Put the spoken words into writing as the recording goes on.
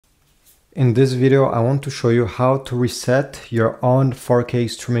In this video, I want to show you how to reset your own 4K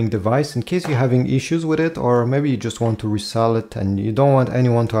streaming device in case you're having issues with it, or maybe you just want to resell it and you don't want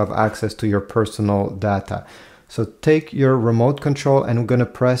anyone to have access to your personal data. So take your remote control and we're going to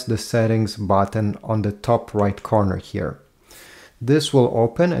press the settings button on the top right corner here. This will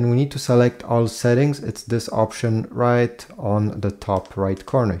open and we need to select all settings. It's this option right on the top right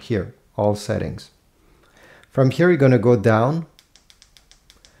corner here, all settings. From here, you're going to go down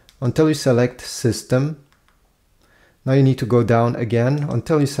until you select System. Now you need to go down again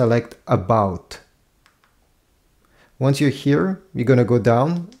until you select About. Once you're here, you're going to go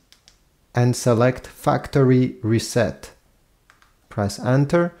down and select Factory Reset. Press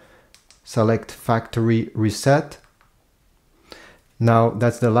Enter, select Factory Reset. Now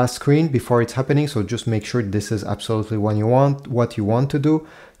that's the last screen before it's happening, so just make sure this is absolutely what you want to do.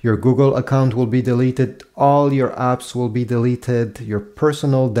 Your Google account will be deleted, all your apps will be deleted, your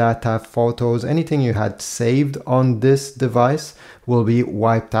personal data, photos, anything you had saved on this device will be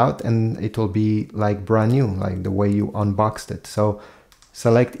wiped out and it will be like brand new, like the way you unboxed it. So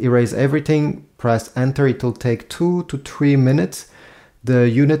select Erase Everything, press Enter, it will take 2 to 3 minutes. The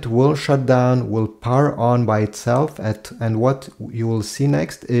unit will shut down, will power on by itself, and what you will see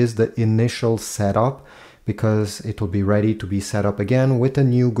next is the initial setup, because it will be ready to be set up again with a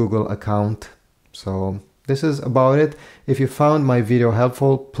new Google account. So this is about it. If you found my video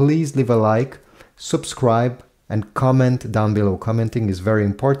helpful, please leave a like, subscribe, and comment down below. Commenting is very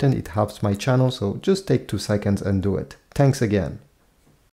important. It helps my channel, so just take 2 seconds and do it. Thanks again.